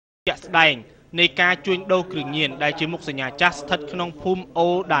ជាក់ស្ដែងនៃការជួញដូរគ្រឿងញៀនដែលជាមុខសញ្ញាចាស់ស្ថិតក្នុងភូមិអូ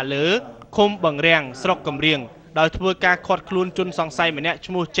ដាលើឃុំបង្រាំងស្រុកកំរៀងដោយធ្វើការឃាត់ខ្លួនជនសង្ស័យម្នាក់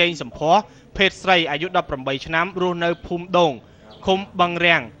ឈ្មោះចេងសំភ័សភេទស្រីអាយុ18ឆ្នាំរស់នៅភូមិដងឃុំបង្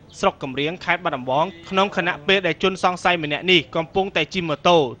រាំងស្រុកកំរៀងខេត្តបាត់ដំបងក្នុងខណៈពេលដែលជនសង្ស័យម្នាក់នេះកំពុងតែជិះម៉ូ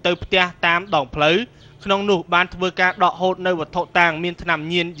តូទៅផ្ទះតាមដងផ្លូវក្នុងនោះបានធ្វើការដកហូតនៅវត្ថុតាងមានថ្នាំ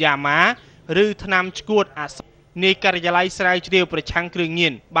ញៀនយ៉ាម៉ាឬថ្នាំឆ្កួតអាសនៃការិយាល័យស្រាវជ្រាវប្រឆាំងគ្រឿងញៀ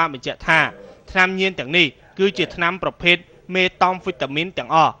នបានបញ្ជាក់ថាថ្នាំញៀនទាំងនេះគឺជាថ្នាំប្រភេទមេតាំហ្វីតាមីនទាំង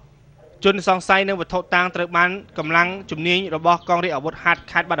អស់ជនសង្ស័យនឹងវត្ថុតាងត្រូវបានកម្លាំងជំនាញរបស់កងរាជអាវុធហត្ថ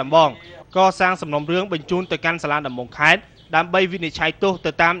ខេត្តបាត់ដំបងកសាងសំណុំរឿងបញ្ជូនទៅកាន់សាលាដំបងខេត្តដើម្បីវិនិច្ឆ័យទោស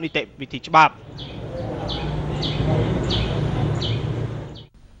ទៅតាមនីតិវិធីច្បាប់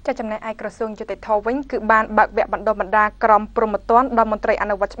ចំណែកឯក្រសួងយុតិធម៌វិញគឺបានបើកវគ្គបណ្ដុះបណ្ដាលក្រមព្រហ្មទណ្ឌដល់មន្ត្រីអ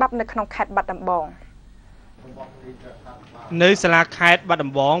នុវត្តច្បាប់នៅក្នុងខេត្តបាត់ដំបងនៅសាលាខេត្តបាត់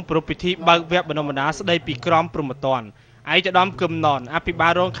ដំបងប្រពៃពិធីបើកវគ្គបណ្ដុះបណ្ដាលស្ដីពីក្រមព្រហ្មទណ្ឌឯកឧត្តមគឹមណនអភិបា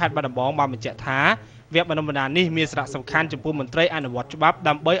លរងខេត្តបាត់ដំបងបានបញ្ជាក់ថាវគ្គបណ្ដុះបណ្ដាលនេះមានសារៈសំខាន់ចំពោះមន្ត្រីអនុវត្តច្បាប់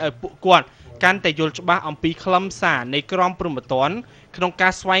ដើម្បីឲ្យពួកគាត់កាន់តែយល់ច្បាស់អំពីខ្លឹមសារនៃក្រមព្រហ្មទណ្ឌក្នុងកា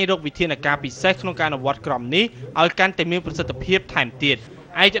រស្វែងរកវិធានការពិសេសក្នុងការអនុវត្តក្រមនេះឲ្យកាន់តែមានប្រសិទ្ធភាពថែមទៀត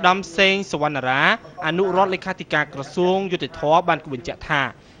ឯកឧត្តមសេងសវណ្ណារាអនុរដ្ឋលេខាធិការក្រសួងយុតិធធម៌បានបញ្ជាក់ថា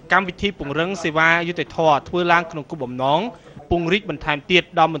កម្មវិធីពង្រឹងសេវាយុតិធធម៌ធ្វើឡើងក្នុងគោលបំណងពង្រីកបន្ថែមទៀត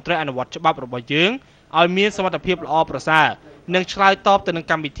ដល់មន្ត្រីអនុវត្តច្បាប់របស់យើងឲ្យមានសមត្ថភាពល្អប្រសើរនិងឆ្លើយតបទៅនឹង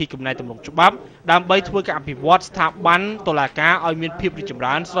កម្មវិធីកំណែទម្រង់ច្បាប់ដើម្បីធ្វើការអភិវឌ្ឍស្ថាប័នតុលាការឲ្យមានភាពរីកចម្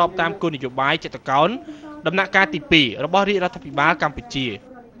រើនស្របតាមគោលនយោបាយចតុកោណដំណាក់កាលទី2របស់រាជរដ្ឋាភិបាលកម្ពុជា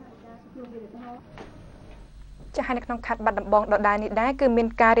ចាស់នៅក្នុងខេត្តបាត់ដំបងដដែលនេះដែរគឺមាន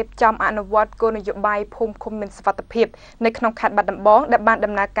ការរៀបចំអនុវត្តគោលនយោបាយភូមិឃុំមានសុវត្ថិភាពនៅក្នុងខេត្តបាត់ដំបងដែលបាន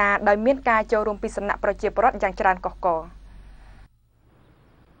ដំណើរការដោយមានការចូលរួមពីសំណាក់ប្រជាពលរដ្ឋយ៉ាងច្រើនកុះករ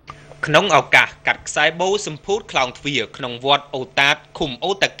ក្នុងឱកាសកាត់ខ្សែបូសម្ពុតខ្លោងទ្វារក្នុងវត្តអូតាតឃុំ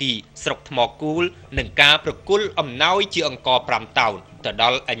អូតាគីស្រុកថ្មគូលនិងការប្រគល់អំណោយជាអង្គ5តោនទៅដ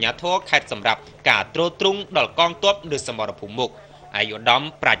ល់អាជ្ញាធរខេត្តសម្រាប់ការត្រួតត្រងដល់កងទ័ពនៅសមរភូមិមុខអាយុដំ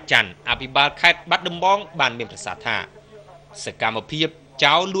ប្រាជ្ញាអភិបាលខេត្តបាត់ដំបងបានមានប្រសាសន៍ថាសកម្មភាព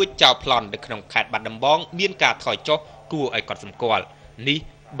ចោលលួចចោលប្លន់នៅក្នុងខេត្តបាត់ដំបងមានការថយចុះគួរឲ្យកត់សម្គាល់នេះ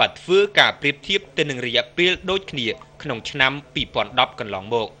បាត់ធ្វើការប្រៀបធៀបទៅនឹងរយៈពេលដូចគ្នាក្នុងឆ្នាំ2010កន្លង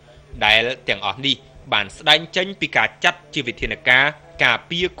មកដែលទាំងអស់នេះបានស្ដែងចេញពីការចាត់ជាវិធានការ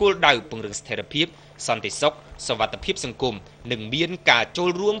ពារគោលដៅពង្រឹងស្ថិរភាពសន្តិសុខសុវត្ថិភាពសង្គមនិងមានការចូល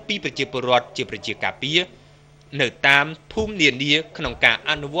រួមពីប្រជាពលរដ្ឋជាប្រជាការពារនៅតាមភូមិនានាក្នុងការ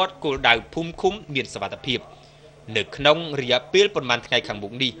អនុវត្តគោលដៅភូមិឃុំមានសុវត្ថិភាពនៅក្នុងរយៈពេលប្រមាណថ្ងៃខាងមុ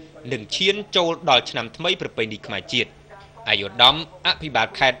ខនេះនឹងឈានចូលដល់ឆ្នាំថ្មីប្រពៃណីខ្មែរជាតិអាយុដំអភិបាល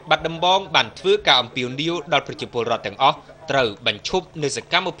ខេត្តបាត់ដំបងបានធ្វើការអំពាវនាវដល់ប្រជាពលរដ្ឋទាំងអស់ត្រូវបញ្ឈប់នូវស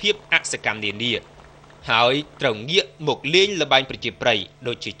កម្មភាពអសកម្មនានាហើយត្រូវងាកមកលេងល្បែងប្រជាប្រិយ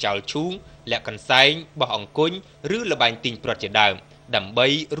ដូចជាចោលឈូងលាក់កន្សែងបោះអង្គុញឬល្បែងទាញព្រ័ត្រជាដើមដើម្បី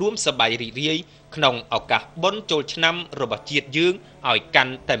រួមសប្បាយរីករាយក្នុងឱកាសបុណ្យចូលឆ្នាំរបស់ជាតិយើងឲ្យកា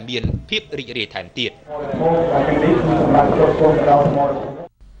ន់តែមានភាពរីករាយថែមទៀត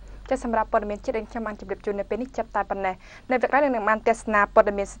ចាសម្រាប់ព័ត៌មានជាតិខ្ញុំបានជម្រាបជូននៅពេលនេះចាប់តែប៉ុណ្ណេះនៅវគ្គក្រោយនឹងបានទស្សនាព័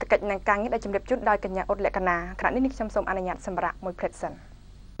ត៌មានសេដ្ឋកិច្ចនិងការងារដែលជម្រាបជូនដោយកញ្ញាអ៊ុតលក្ខណាខណៈនេះខ្ញុំសូមអនុញ្ញាតសម្រាប់មួយព្រឹកសិន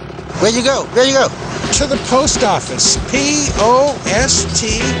Where you go? Where you go? To the post office.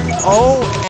 POSTO